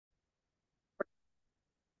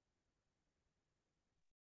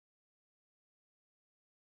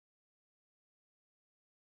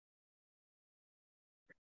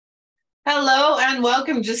Hello and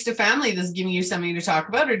welcome Just a Family. This is giving you something to talk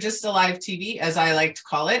about, or just a live TV, as I like to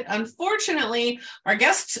call it. Unfortunately, our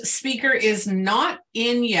guest speaker is not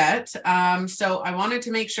in yet. So I wanted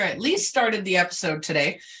to make sure I at least started the episode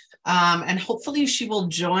today. And hopefully she will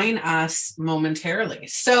join us momentarily.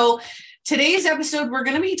 So today's episode, we're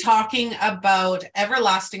going to be talking about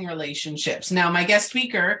everlasting relationships. Now, my guest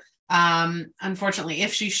speaker, unfortunately,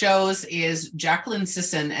 if she shows, is Jacqueline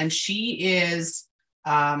Sisson, and she is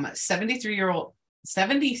 73-year-old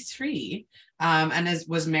 73 and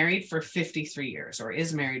was married for 53 years, or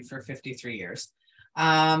is married for 53 years.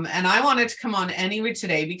 And I wanted to come on anyway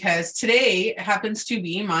today because today happens to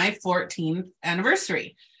be my 14th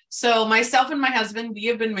anniversary. So myself and my husband, we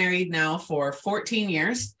have been married now for 14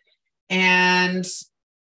 years, and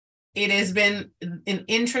it has been an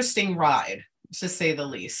interesting ride, to say the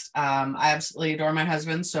least. I absolutely adore my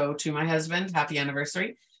husband. So to my husband, happy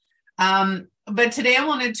anniversary. But today I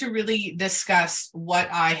wanted to really discuss what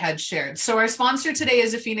I had shared. So our sponsor today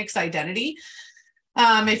is a Phoenix Identity.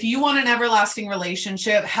 If you want an everlasting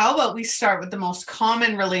relationship, how about we start with the most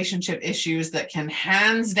common relationship issues that can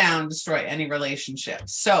hands down destroy any relationship?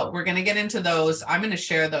 So we're going to get into those. I'm going to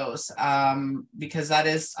share those because that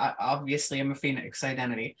is obviously I'm a Phoenix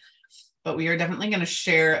Identity, but we are definitely going to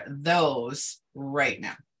share those right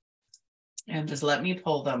now. And just let me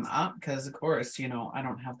pull them up because, of course, I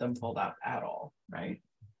don't have them pulled up at all, right?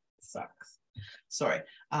 Sucks. Sorry.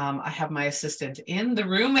 I have my assistant in the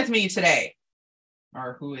room with me today,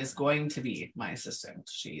 or who is going to be my assistant.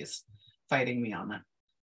 She's fighting me on that.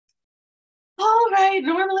 All right.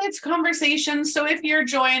 Normally it's conversation. So if you're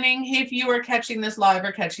joining, if you are catching this live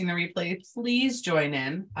or catching the replay, please join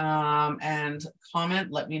in and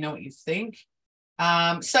comment. Let me know what you think.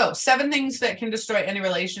 So 7 things that can destroy any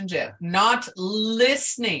relationship. Not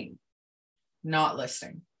listening.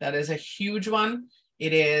 That is a huge one.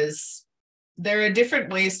 There are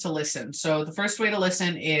different ways to listen. So the first way to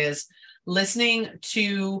listen is listening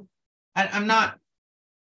to, I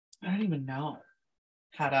don't even know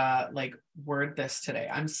how to word this today.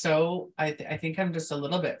 I think I'm just a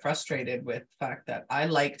little bit frustrated with the fact that I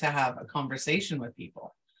like to have a conversation with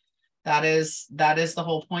people. That is the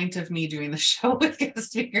whole point of me doing the show with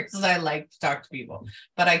guest speakers, is I like to talk to people,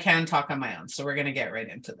 but I can talk on my own. So we're going to get right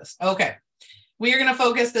into this. Okay. We are going to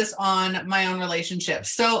focus this on my own relationship.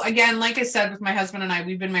 So again, like I said, with my husband and I,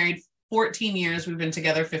 we've been married 14 years. We've been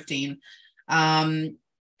together 15. In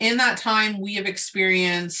that time, we have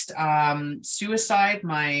experienced suicide.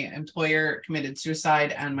 My employer committed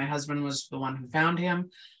suicide, and my husband was the one who found him.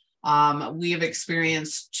 We have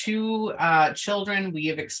experienced 2 children. We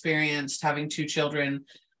have experienced having 2 children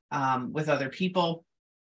with other people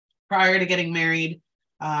prior to getting married,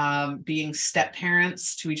 being step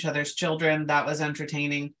parents to each other's children. That was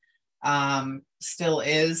entertaining. Still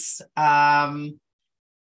is.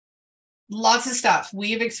 Lots of stuff.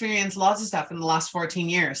 We've experienced lots of stuff in the last 14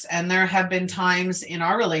 years. And there have been times in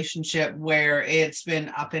our relationship where it's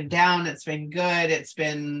been up and down. It's been good. It's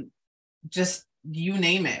been just, you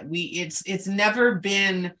name it. It's never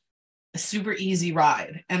been a super easy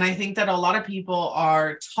ride. And I think that a lot of people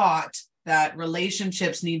are taught that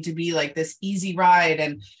relationships need to be like this easy ride,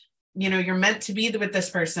 and you're meant to be with this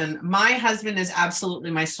person. My husband is absolutely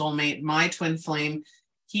my soulmate, my twin flame.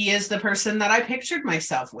 He is the person that I pictured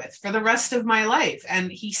myself with for the rest of my life, and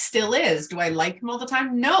he still is. Do I like him all the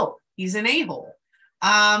time? No, he's an a-hole.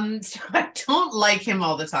 So I don't like him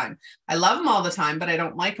all the time. I love him all the time, but I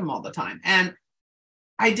don't like him all the time. And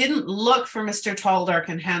I didn't look for Mr. Tall, Dark,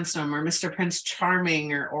 and Handsome, or Mr. Prince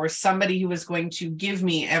Charming, or somebody who was going to give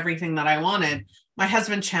me everything that I wanted. My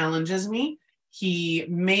husband challenges me. He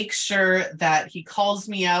makes sure that he calls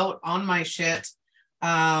me out on my shit.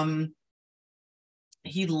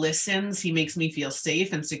 He listens. He makes me feel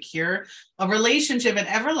safe and secure. A relationship, an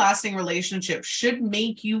everlasting relationship, should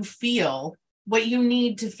make you feel what you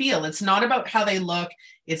need to feel. It's not about how they look.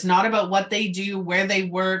 It's not about what they do, where they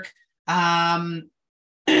work.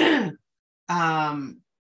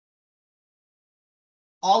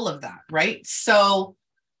 All of that, right? So,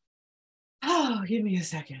 give me a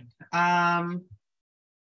second.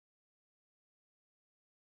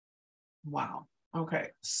 Wow. Okay.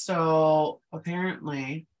 So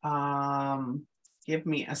apparently, give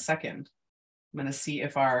me a second. I'm going to see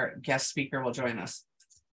if our guest speaker will join us.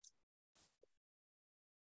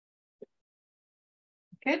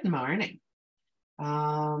 Good morning.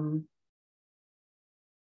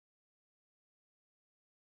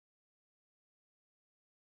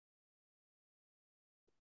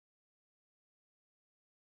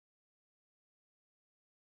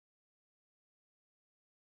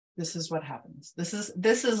 This is what happens. This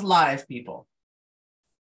is live, people.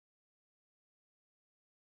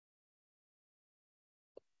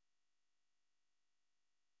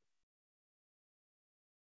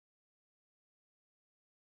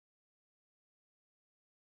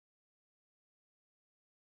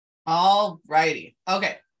 All righty.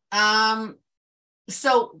 Okay.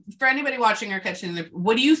 So for anybody watching or catching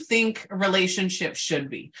what do you think a relationship should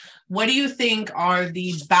be? What do you think are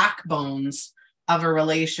the backbones of a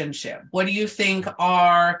relationship? What do you think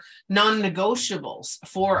are non-negotiables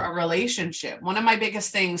for a relationship? One of my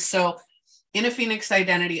biggest things, so in a Phoenix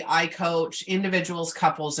Identity, I coach individuals,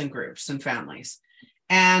 couples, and groups and families.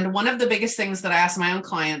 And one of the biggest things that I ask my own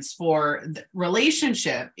clients for the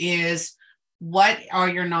relationship is, what are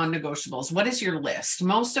your non-negotiables? What is your list?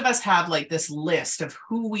 Most of us have like this list of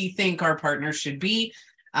who we think our partner should be,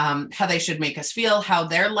 how they should make us feel, how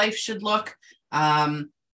their life should look. I've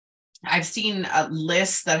seen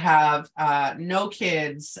lists that have no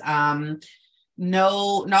kids,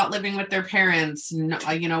 no, not living with their parents,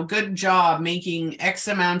 no, good job, making X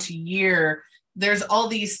amount a year. There's all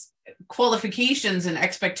these qualifications and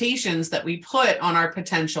expectations that we put on our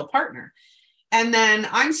potential partner. And then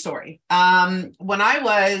I'm sorry. When I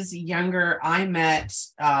was younger, I met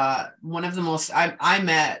one of the most, I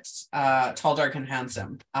met Tall, Dark, and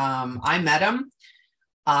Handsome. I met him.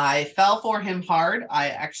 I fell for him hard.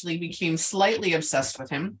 I actually became slightly obsessed with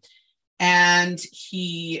him. And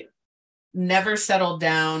he never settled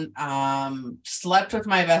down, slept with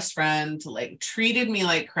my best friend, like treated me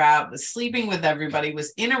like crap, was sleeping with everybody,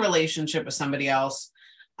 was in a relationship with somebody else.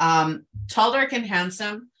 Tall, Dark, and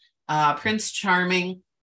Handsome. Prince Charming,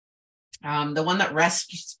 the one that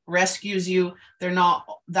rescues you. They're not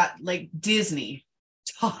that, like, Disney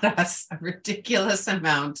taught us a ridiculous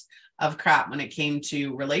amount of crap when it came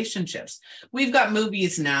to relationships. We've got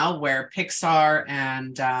movies now where Pixar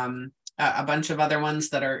and a bunch of other ones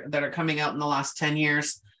that are coming out in the last 10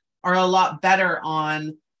 years are a lot better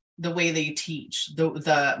on the way they teach,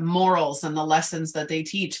 the morals and the lessons that they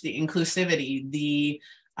teach, the inclusivity, the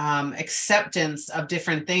acceptance of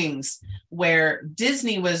different things, where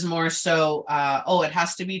Disney was more so, it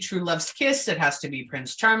has to be True Love's Kiss, it has to be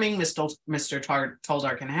Prince Charming, Mr. Tall,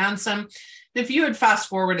 Dark, and Handsome. If you had fast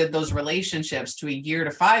forwarded those relationships to a year to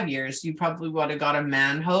 5 years, you probably would have got a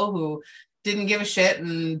manho who didn't give a shit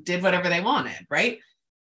and did whatever they wanted, right?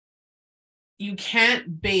 You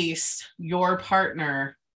can't base your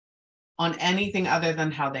partner on anything other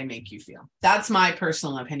than how they make you feel. That's my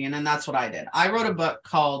personal opinion, and that's what I did. I wrote a book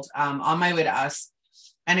called On My Way to Us,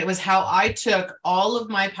 and it was how I took all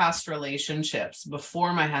of my past relationships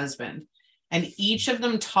before my husband, and each of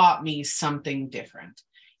them taught me something different.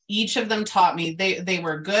 Each of them taught me, they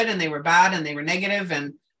were good and they were bad and they were negative,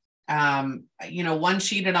 and one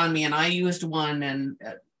cheated on me and I used one, and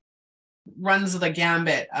runs the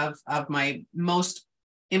gambit of my most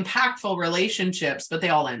impactful relationships, but they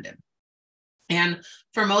all ended. And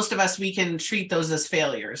for most of us, we can treat those as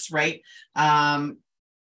failures, right?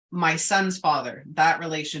 My son's father, that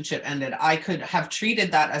relationship ended. I could have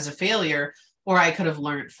treated that as a failure, or I could have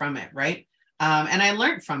learned from it, right? And I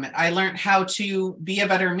learned from it. I learned how to be a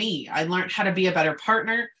better me. I learned how to be a better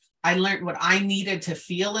partner. I learned what I needed to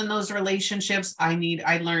feel in those relationships.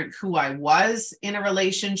 I learned who I was in a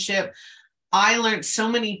relationship. I learned so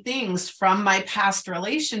many things from my past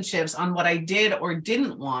relationships on what I did or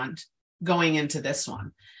didn't want going into this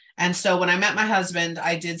one. And so when I met my husband,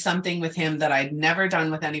 I did something with him that I'd never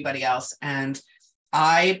done with anybody else. And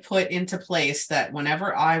I put into place that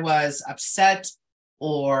whenever I was upset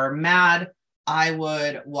or mad, I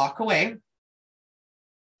would walk away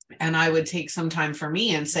and I would take some time for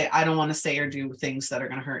me and say, I don't want to say or do things that are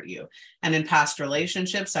going to hurt you. And in past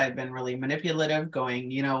relationships, I've been really manipulative,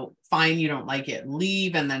 going, fine, you don't like it,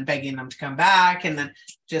 leave, and then begging them to come back, and then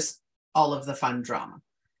just all of the fun drama.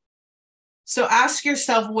 So ask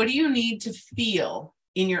yourself, what do you need to feel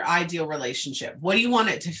in your ideal relationship? What do you want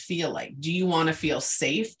it to feel like? Do you want to feel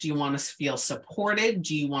safe? Do you want to feel supported?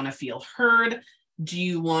 Do you want to feel heard? Do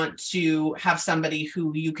you want to have somebody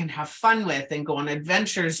who you can have fun with and go on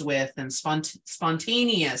adventures with and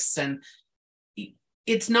spontaneous? And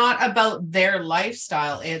it's not about their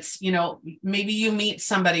lifestyle. It's, maybe you meet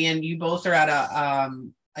somebody and you both are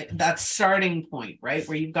at that starting point, right?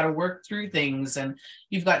 Where you've got to work through things and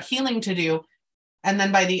you've got healing to do. And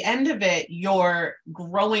then by the end of it, you're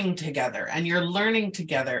growing together and you're learning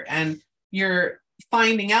together and you're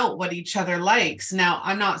finding out what each other likes. Now,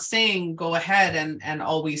 I'm not saying go ahead and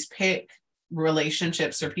always pick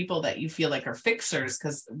relationships or people that you feel like are fixers,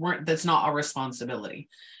 because that's not our responsibility.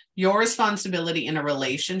 Your responsibility in a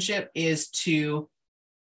relationship is to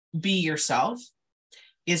be yourself,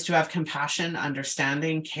 is to have compassion,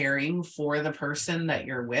 understanding, caring for the person that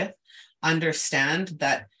you're with. Understand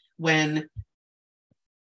that when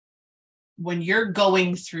you're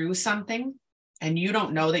going through something and you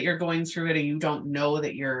don't know that you're going through it, and you don't know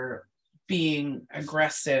that you're being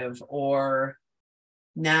aggressive or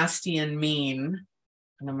nasty and mean,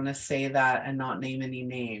 and I'm going to say that and not name any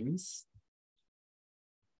names.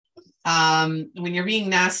 When you're being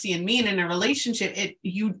nasty and mean in a relationship,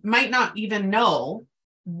 you might not even know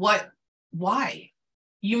why.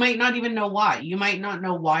 You might not even know why. You might not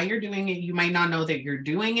know why you're doing it. You might not know that you're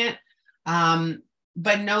doing it.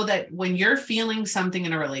 But know that when you're feeling something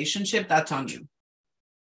in a relationship, that's on you.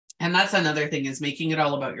 And that's another thing, is making it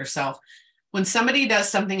all about yourself. When somebody does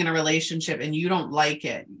something in a relationship and you don't like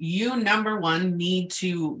it, you, number one, need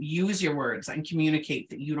to use your words and communicate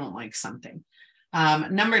that you don't like something.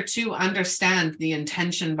 Number two, understand the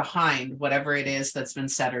intention behind whatever it is that's been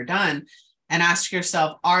said or done, and ask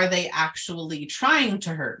yourself, are they actually trying to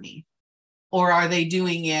hurt me? Or are they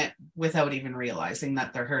doing it without even realizing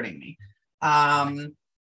that they're hurting me?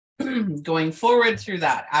 Going forward through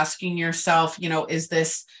that, asking yourself, is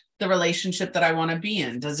this the relationship that I want to be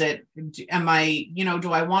in? Do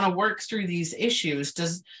I want to work through these issues?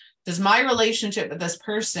 Does my relationship with this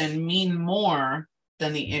person mean more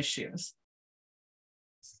than the issues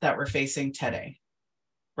that we're facing today?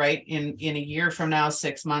 Right? In a year from now,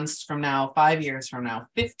 6 months from now, 5 years from now,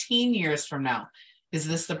 15 years from now, is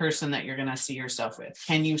this the person that you're going to see yourself with?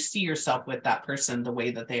 Can you see yourself with that person the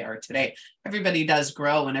way that they are today? Everybody does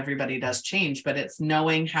grow and everybody does change, but it's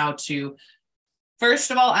knowing how to, first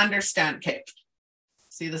of all, understand. Okay.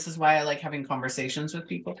 See, this is why I like having conversations with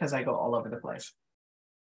people, because I go all over the place.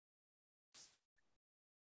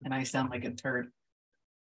 And I sound like a turd.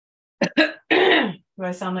 Do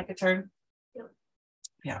I sound like a turd?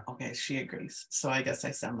 Yeah, okay, she agrees. So I guess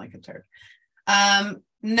I sound like a turd.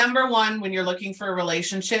 Number one, when you're looking for a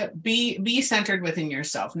relationship, be centered within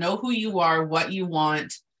yourself. Know who you are, what you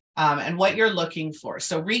want, and what you're looking for.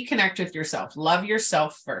 So reconnect with yourself. Love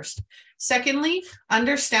yourself first. Secondly,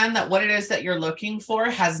 understand that what it is that you're looking for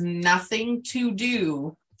has nothing to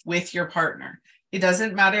do with your partner. It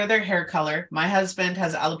doesn't matter their hair color. My husband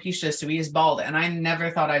has alopecia, so he is bald. And I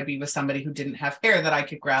never thought I'd be with somebody who didn't have hair that I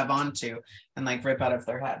could grab onto and like rip out of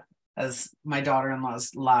their head, as my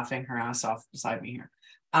daughter-in-law's laughing her ass off beside me here.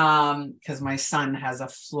 Because my son has a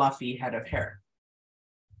fluffy head of hair,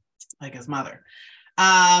 like his mother.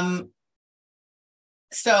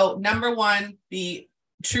 So number one, be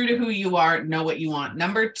true to who you are, know what you want.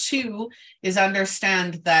 Number two is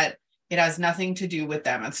understand that it has nothing to do with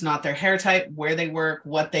them. It's not their hair type, where they work,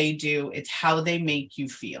 what they do. It's how they make you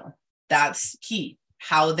feel. That's key,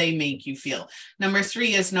 how they make you feel. Number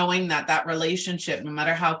three is knowing that relationship, no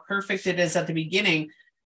matter how perfect it is at the beginning,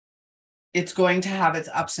 it's going to have its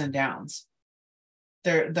ups and downs.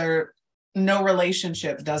 No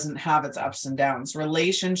relationship doesn't have its ups and downs.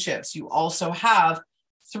 Relationships, you also have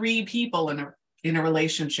three people in a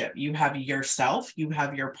relationship. You have yourself, you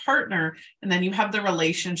have your partner, and then you have the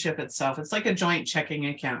relationship itself. It's like a joint checking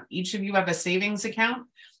account. Each of you have a savings account.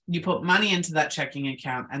 You put money into that checking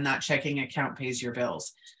account, and that checking account pays your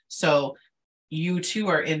bills. So you two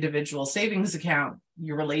are individual savings account.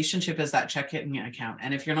 Your relationship is that checking account.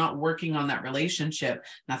 And if you're not working on that relationship,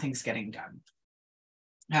 nothing's getting done.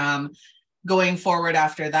 Going forward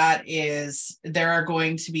after that is there are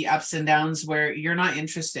going to be ups and downs where you're not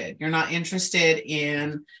interested. You're not interested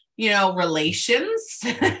in, relations.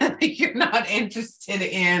 You're not interested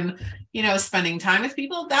in, spending time with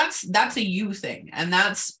people. That's a you thing. And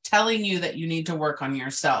that's telling you that you need to work on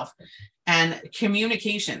yourself. And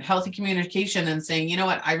communication, healthy communication, and saying, you know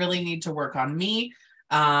what, I really need to work on me.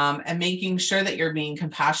 And making sure that you're being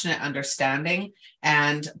compassionate, understanding,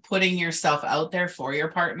 and putting yourself out there for your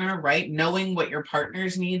partner, right? Knowing what your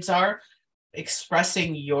partner's needs are,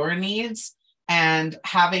 expressing your needs, and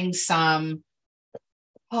having some,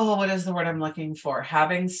 what is the word I'm looking for?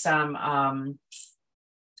 Having some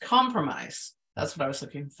compromise. That's what I was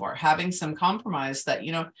looking for. Having some compromise that,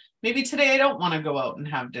 maybe today I don't want to go out and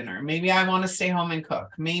have dinner. Maybe I want to stay home and cook.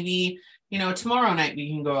 Maybe, tomorrow night we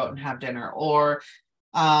can go out and have dinner, or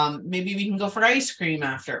maybe we can go for ice cream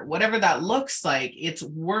after. Whatever that looks like, it's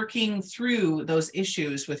working through those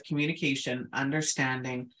issues with communication,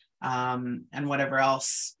 understanding, and whatever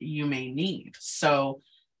else you may need. So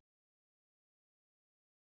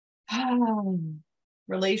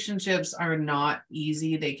relationships are not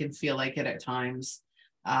easy. They can feel like it at times.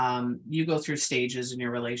 You go through stages in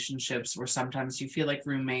your relationships where sometimes you feel like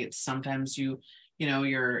roommates, sometimes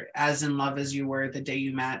you're as in love as you were the day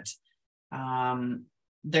you met.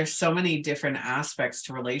 There's so many different aspects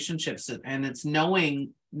to relationships, and it's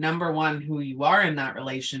knowing, number one, who you are in that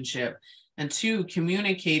relationship, and two,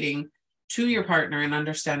 communicating to your partner and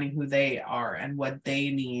understanding who they are and what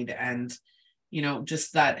they need, and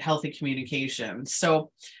just that healthy communication.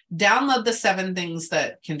 So download the 7 things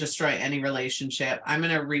that can destroy any relationship. I'm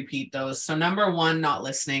going to repeat those. So number 1, not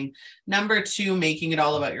listening. Number 2, making it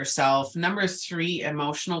all about yourself. Number 3,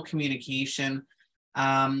 emotional communication.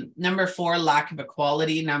 Number 4, lack of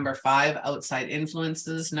equality. Number 5, outside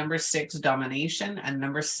influences. Number 6, domination. And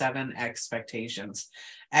number 7, expectations.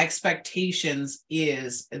 Expectations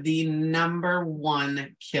is the number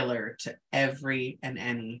 1 killer to every and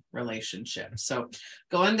any relationship. So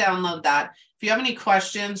go and download that. If you have any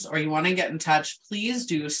questions or you want to get in touch, please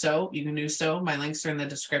do so. You can do so. My links are in the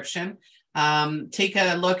description. Take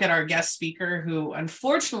a look at our guest speaker, who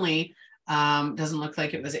unfortunately doesn't look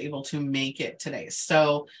like it was able to make it today.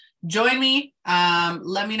 So join me.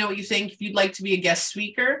 Let me know what you think. If you'd like to be a guest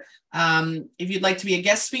speaker, guest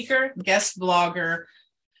blogger,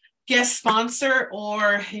 guest sponsor,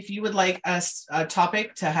 or if you would like a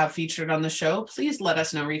topic to have featured on the show, please let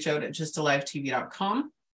us know. Reach out at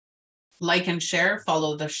justalivetv.com. Like and share,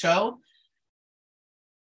 follow the show.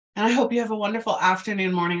 And I hope you have a wonderful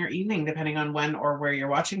afternoon, morning, or evening, depending on when or where you're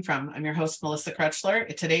watching from. I'm your host, Melissa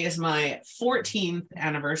Crutchler. Today is my 14th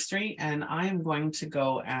anniversary, and I am going to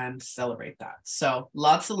go and celebrate that. So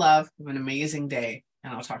lots of love. Have an amazing day,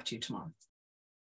 and I'll talk to you tomorrow.